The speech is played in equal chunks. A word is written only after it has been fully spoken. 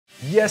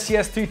Yes,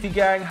 Toothy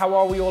Gang, how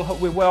are we all? Hope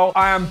we're well.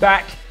 I am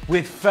back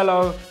with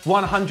fellow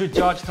 100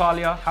 judge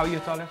Talia. How are you,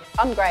 Talia?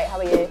 I'm great, how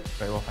are you?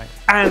 Very well, thanks.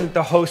 And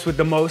the host with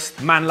the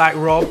most, man like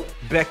Rob,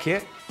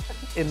 Beckett,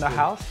 in the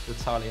house. The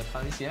Talia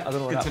pose, yeah. I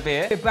don't know Good what to be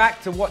here. We're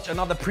back to watch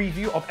another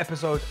preview of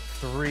episode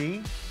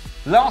 3.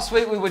 Last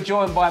week we were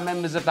joined by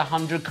members of the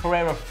 100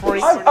 Carrera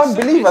Freaks.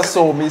 Unbeliever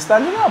saw me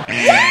standing up.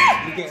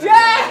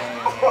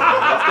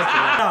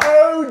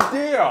 Oh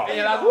dear!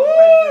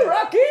 Woo,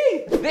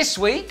 Rocky! This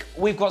week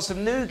we've got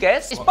some new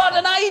guests. It's Bud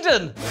and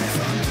Aiden.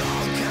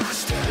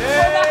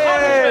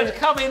 Yay!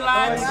 Come in,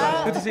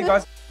 lads. Good to see you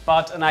guys.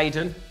 Bud and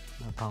Aiden.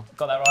 Got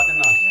that right,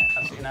 didn't I? Yeah,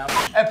 absolutely nailed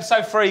it.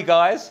 Episode 3,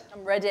 guys.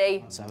 I'm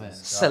ready.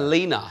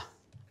 Selena.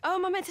 Oh,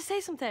 am I meant to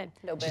say something?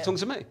 A little bit. She's talking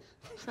to me.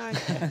 Sorry.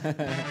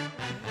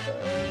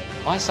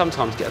 I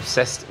sometimes get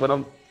obsessed when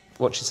I'm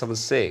watching someone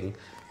sing.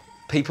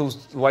 The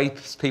way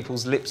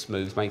people's lips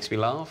move makes me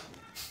laugh.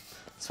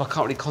 So I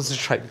can't really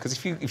concentrate because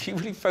if you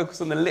really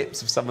focus on the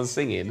lips of someone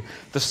singing,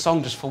 the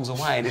song just falls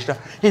away and it's just.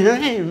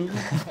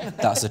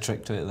 That's a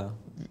trick to it, though.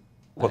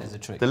 What is a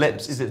trick? The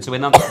lips? Is it to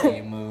enunciate?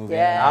 You move,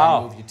 Yeah.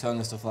 you move your tongue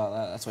and stuff like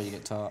that. That's what you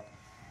get taught.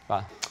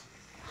 Right.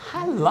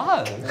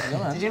 Hello.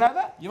 Did you know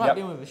that? You might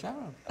be in with a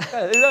shower.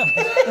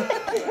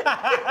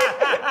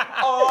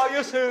 Oh,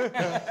 you see.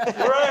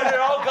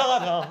 Radio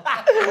Gaga.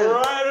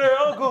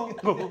 Radio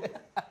Google.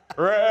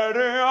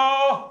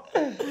 Radio.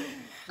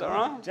 Is that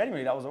right?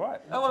 Genuinely, that was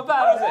alright. That wasn't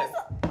bad, was it?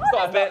 It's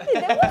not a bit.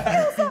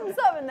 There was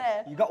something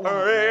there. You got one.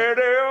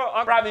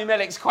 Radio. Rami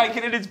Malek's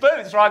quaking in his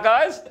boots, right,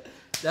 guys?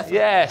 Definitely.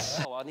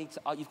 Yes. Oh, I need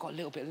to. Oh, you've got a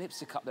little bit of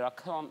lipstick up there. I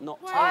can't not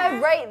tell. I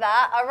rate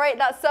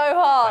that so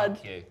hard.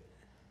 Thank you.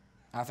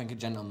 I think a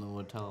gentleman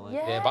would tell her.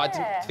 Yeah, but I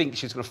didn't think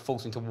she was going to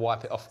force me to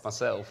wipe it off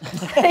myself.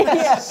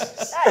 Yeah.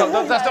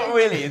 No, that's not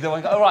really.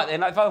 All right,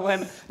 then. Like, if I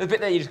went a bit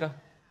there, you just go.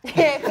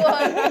 Yeah, go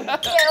on.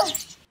 Kill.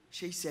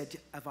 She said,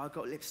 have I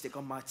got lipstick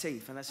on my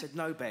teeth? And I said,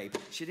 no, babe.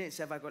 She didn't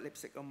say, have I got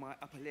lipstick on my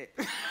upper lip?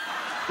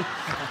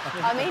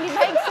 I mean, he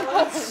makes the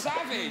point.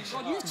 Savage.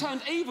 God, you've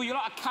turned evil. You're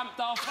like a Camp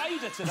Darth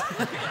Vader today.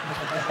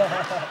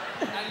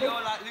 And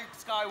you're like Luke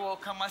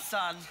Skywalker, my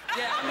son.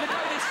 Yeah, I'm going to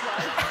go this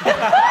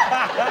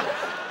way.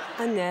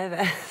 I'm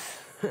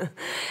nervous.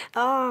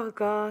 Oh,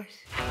 gosh.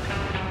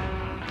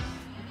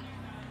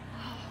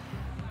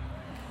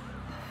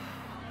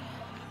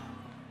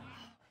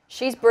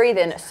 She's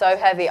breathing so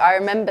heavy. I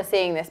remember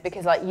seeing this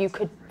because, like, you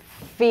could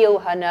feel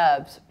her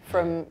nerves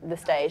from the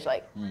stage.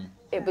 Like,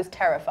 it was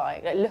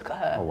terrifying. Like, look at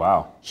her. Oh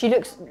wow. She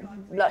looks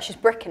like she's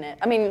bricking it.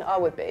 I mean, I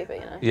would be, but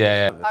you know.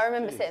 Yeah. I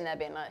remember sitting there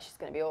being like, she's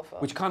going to be awful.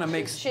 Which kind of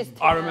makes. She's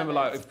too I remember,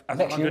 nervous. like, as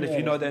a 100, if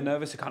you know they're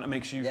nervous, it kind of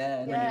makes you really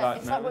like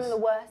it's nervous. like one of the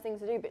worst things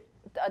to do, but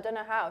I don't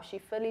know how. She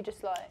fully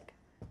just, like,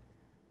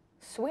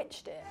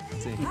 switched it.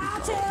 Look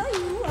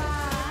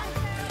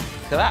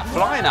at that,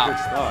 flying up. Good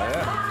start,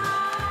 yeah.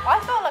 I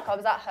felt like I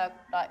was at her,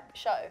 like,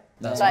 show.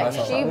 That's like, what I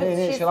felt she like.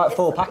 was, She's like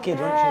full package,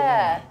 wasn't she?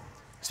 Yeah.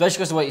 Especially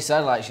because of what you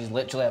said, like she's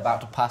literally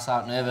about to pass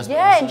out nervous. Yeah,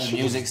 but and as soon as she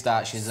the music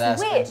starts, she's there,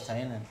 so switched.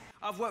 entertaining.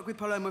 I've worked with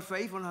Paloma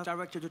Faith on her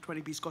director of the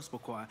 20 Piece Gospel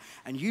Choir,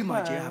 and you,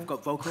 my dear, have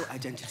got vocal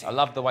identity. I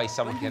love the way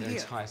someone can get an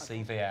entire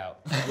CV out.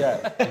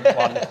 Yeah. In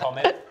one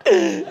comment.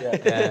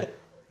 Yeah.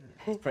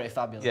 It's pretty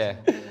fabulous. Yeah.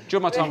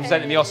 During my time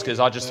presenting the Oscars,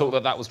 I just thought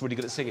that was really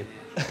good at singing.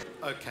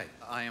 Okay,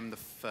 I am the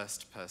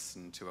first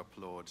person to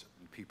applaud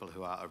people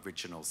who are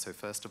original. So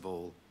first of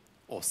all,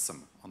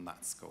 awesome on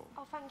that score.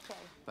 Oh, thank you.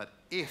 But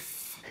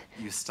if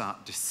you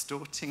start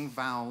distorting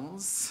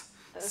vowels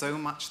so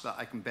much that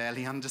I can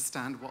barely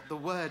understand what the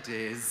word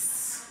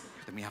is,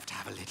 then we have to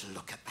have a little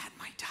look at that,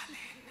 my darling.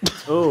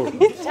 Oh.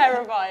 It's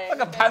terrifying.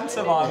 Like a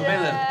pantomime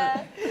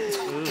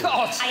villain.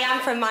 God. I am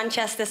from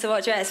Manchester, so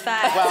what do you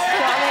expect? Well, Do you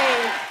know what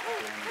I mean?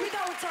 We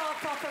don't talk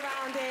proper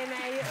around here,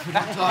 mate.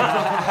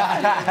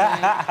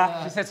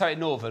 She said something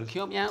northern. Can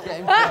you help me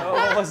out?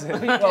 What was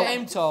it? Get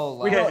him told.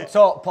 We Like, don't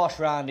talk posh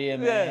round here,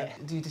 mate.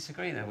 Do you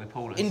disagree there with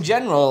Paula? in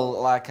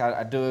general, like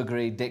I do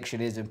agree,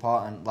 diction is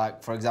important.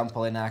 Like for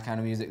example, in our kind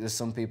of music, there's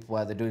some people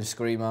where they're doing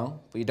screamo,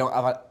 but you don't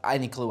have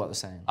any clue what they're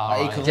saying. Oh, Like,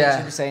 you right. could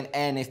literally be saying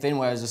anything,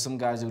 whereas there's some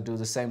guys who do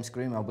the same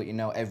screamo, but you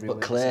know every word.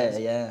 But clear, says.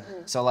 yeah.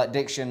 So like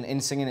diction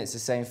in singing, it's the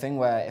same thing.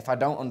 Where if I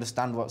don't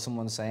understand what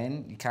someone's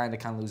saying, you kind of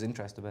can lose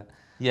interest a bit.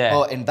 Yeah.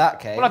 But in that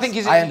case, Well, I think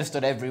I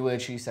understood every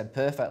word she said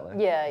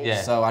perfectly.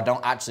 Yeah. So I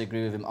don't actually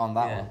agree with him on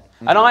that one.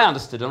 And I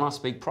understood, and I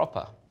speak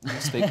proper.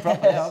 Speak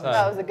properly.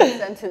 That was a good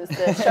sentence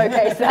to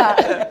showcase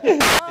that.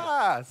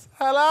 Yes.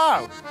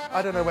 Hello.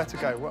 I don't know where to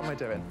go. What am I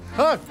doing?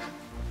 Oh.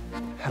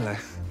 Hello.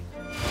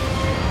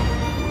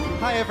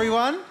 Hi,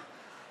 everyone.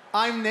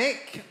 I'm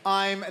Nick.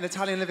 I'm an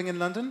Italian living in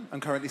London.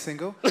 I'm currently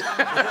single. Everybody's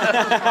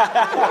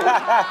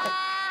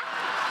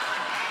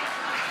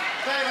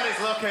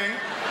looking.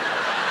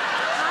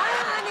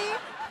 Hi, honey.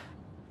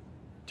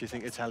 Do you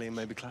think Italian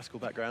maybe classical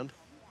background?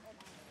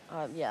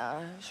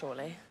 Yeah,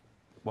 surely.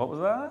 What was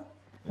that?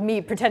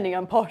 Me pretending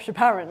I'm posh,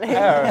 apparently. In the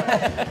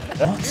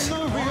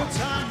real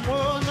time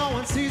world, no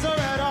one sees her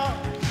at all.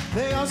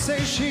 They all say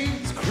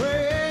she's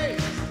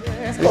crazy.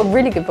 It's got a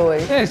really good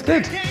voice. Yeah, it's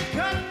good. Can't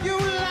cut you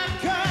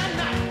like a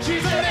knife.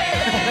 She's a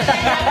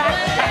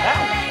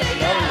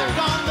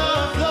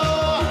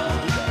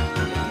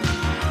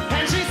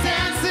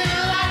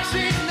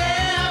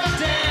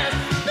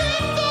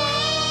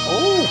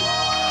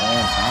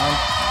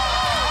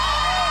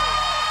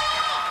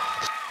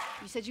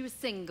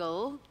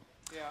single.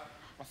 Yeah.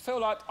 I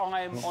feel like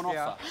I'm on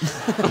offer.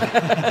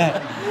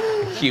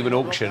 Human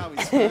auction.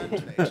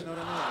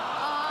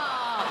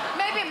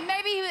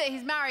 Maybe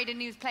he's married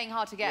and he was playing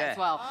hard to get as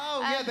well.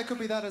 Oh, yeah, there could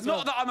be that as well.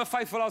 Not that I'm a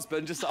faithful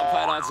husband, just that I'm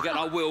playing hard to get, and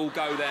I will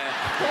go there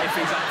if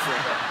he's up for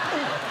it.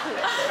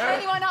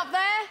 Anyone up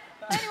there?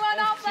 Anyone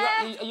up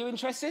there? Are you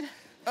interested?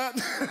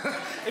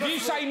 If you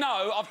say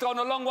no, I've gone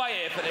a long way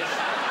here for this.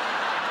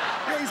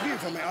 Yeah, he's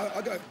beautiful, mate.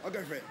 I'll go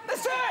for it.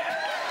 That's it!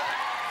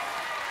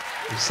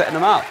 You're setting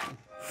them up.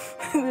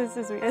 This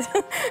is weird.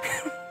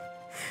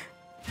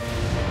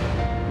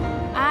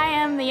 I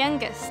am the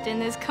youngest in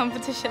this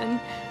competition,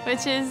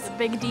 which is a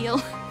big deal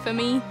for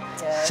me.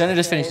 She's only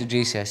just finished the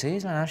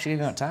GCSEs, man. How should you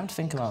got time to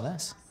think about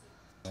this?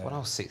 When I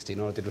was 16,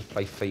 all I did was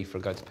play FIFA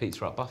and go to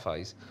Pizza Hut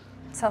buffets.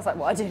 Sounds like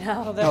what I do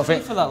now. Oh, they're free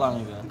for that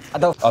long ago.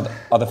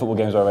 Other football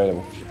games are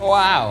available.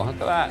 Wow, look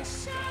at that.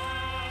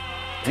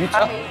 You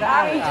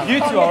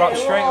two are up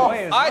straight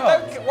away as well. I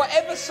don't care.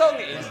 Whatever song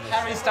it is,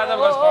 Harry stands up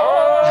and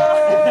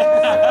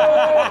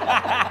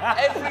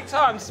goes, every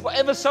time,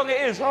 whatever song it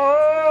is.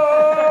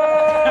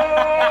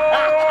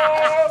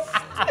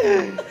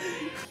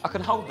 I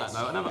can hold that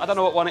note. I don't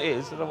know what one it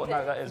is. I don't know what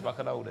note that is, but I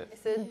can hold it.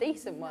 It's a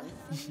decent one.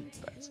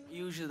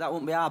 Usually that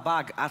wouldn't be our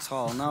bag at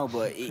all, no,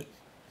 but it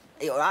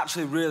was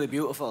actually really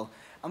beautiful.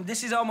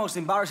 This is almost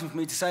embarrassing for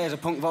me to say as a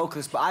punk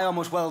vocalist, but I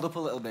almost welled up a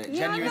little bit.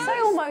 Yeah, Genuinely. I say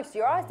almost.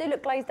 Your eyes do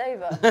look glazed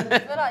over. I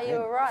feel like you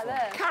were right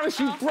there. Karis,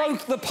 you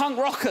broke the punk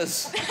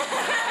rockers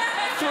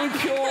through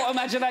pure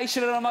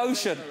imagination and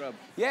emotion.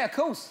 Yeah, of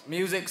course.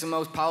 Music's the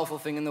most powerful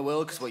thing in the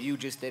world, because what you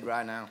just did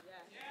right now.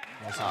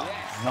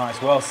 Nice,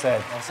 well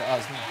said. Well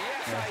said.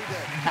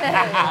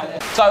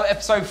 So,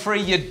 episode 3,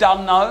 you're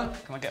done, no?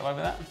 Can I get away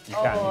with that? You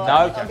can.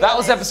 No? That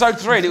was episode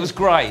 3 and it was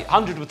great.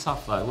 100 were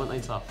tough, though, weren't they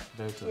tough?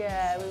 Very tough.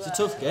 Yeah, we were. It's a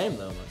tough game,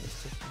 though, man.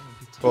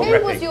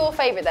 Who was your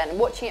favourite then,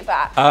 watching it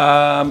back?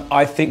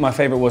 I think my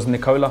favourite was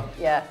Nicola.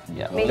 Yeah.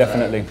 Me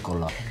definitely.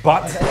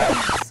 But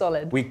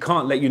solid. We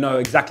can't let you know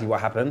exactly what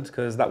happened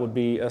because that would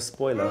be a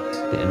spoiler.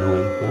 Bit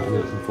annoying,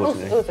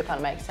 unfortunately. Also kind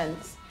of makes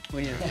sense.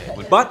 Well,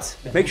 yeah. But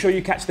make sure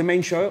you catch the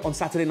main show on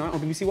Saturday night on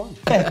BBC One.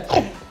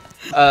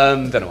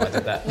 Don't know why I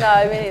did that.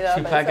 No, me neither.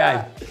 Should we play a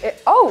game?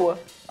 Oh,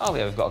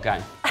 yeah, we've got a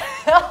game.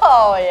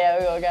 oh yeah,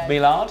 we got a game.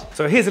 Millard?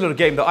 So here's a little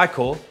game that I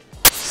call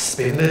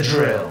Spin the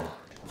Drill.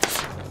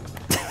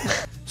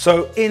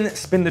 So in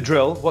Spin the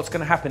Drill, what's going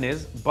to happen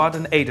is, Bud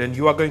and Aiden,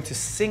 you are going to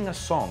sing a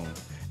song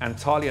and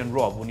Talia and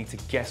Rob will need to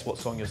guess what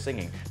song you're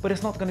singing. But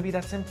it's not going to be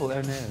that simple,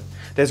 oh no.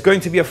 There's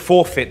going to be a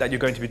forfeit that you're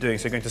going to be doing.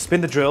 So you're going to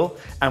spin the drill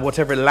and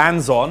whatever it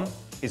lands on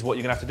is what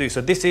you're going to have to do. So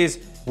this is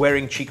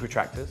wearing cheek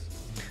retractors.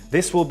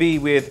 This will be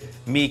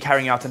with me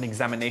carrying out an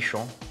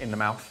examination in the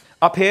mouth.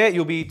 Up here,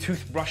 you'll be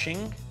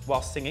toothbrushing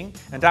while singing.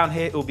 And down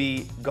here, it'll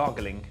be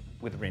gargling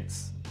with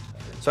rinse.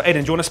 So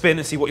Aiden, do you want to spin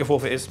and see what your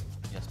forfeit is?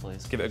 Yes,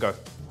 please. Give it a go.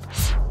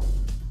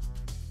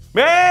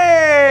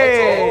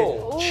 Hey!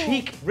 Oh.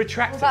 Cheek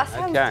retractor. Well, that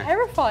sounds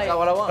terrifying. Is that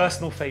what I want?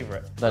 Personal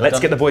favourite. Let's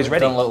get the boys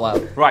ready. Don't look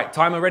loud. Right,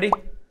 timer ready?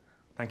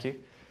 Thank you.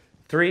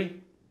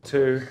 3,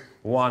 2,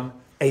 1.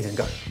 Aiden,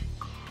 go.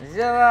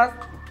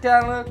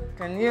 Time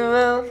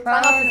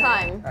after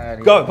time.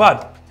 Go,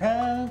 Bud.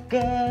 Let's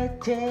go,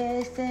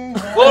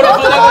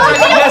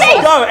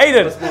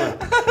 Aiden.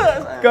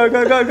 Go.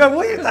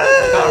 What are you doing? I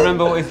can't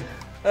remember what it's...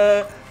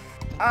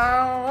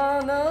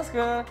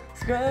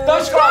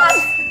 Don't scrub!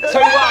 2,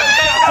 1.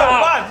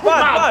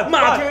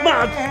 Mad.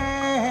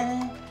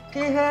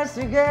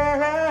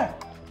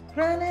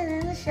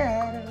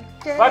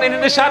 Running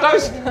in the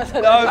shadows?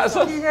 No, that's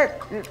not...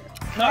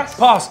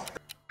 Pass.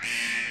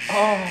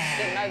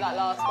 Didn't know that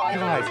last one.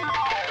 Guys,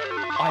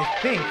 I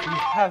think we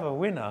have a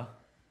winner.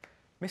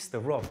 Mr.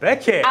 Rob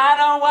Beckett. I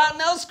don't want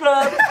no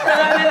scrub.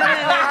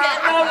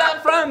 Get no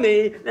love from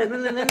me.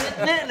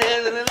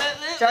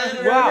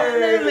 Wow.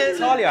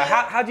 Talia,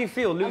 how do you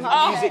feel losing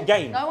the music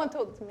game? No one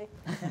talked to me.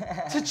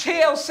 To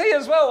TLC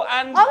as well,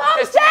 and I'm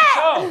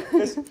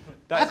upset!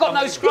 I got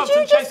no scrubs.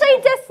 Did you just say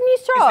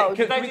Destiny's Child?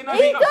 He doesn't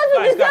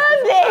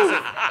deserve this!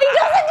 He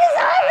doesn't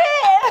deserve it!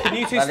 Can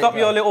you two stop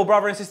your little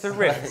brother and sister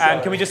riff?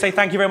 And can we just say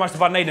thank you very much to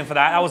Bud and Aiden for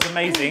that? That was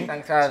amazing.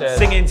 Thanks,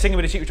 Singing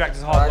with the cheek retractors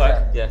is hard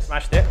work. Yes.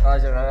 Smashed it.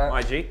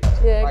 My G.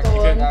 Yeah, go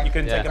on. You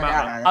can take them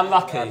out now.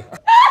 Unlucky.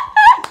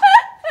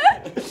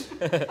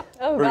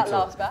 Oh, that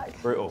laughs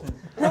back. Brutal.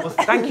 Well,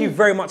 thank you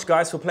very much,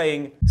 guys, for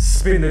playing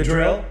Spin the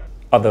Drill.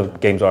 Other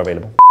games are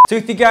available.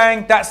 Toothy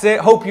Gang, that's it.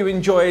 Hope you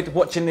enjoyed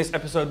watching this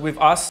episode with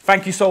us.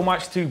 Thank you so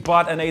much to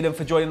Bud and Aiden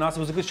for joining us. It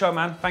was a good show,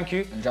 man. Thank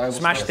you. Enjoyable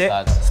Smashed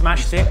stuff. it.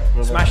 Smashed it.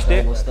 Smashed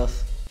it.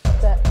 Stuff.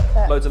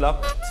 Loads of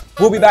love.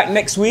 We'll be back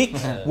next week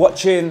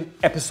watching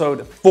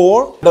episode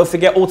 4. Don't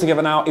forget, All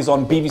Together Now is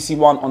on BBC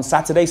One on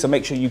Saturday, so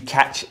make sure you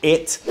catch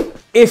it.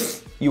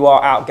 If you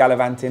are out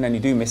gallivanting and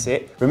you do miss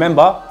it,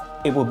 remember,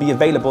 it will be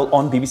available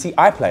on BBC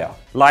iPlayer.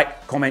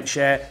 Like, comment,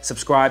 share,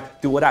 subscribe,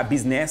 do all that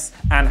business,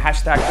 and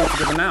hashtag All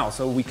Together Now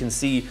so we can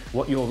see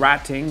what you're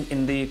writing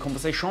in the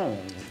conversation.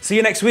 See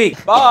you next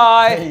week.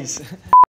 Bye.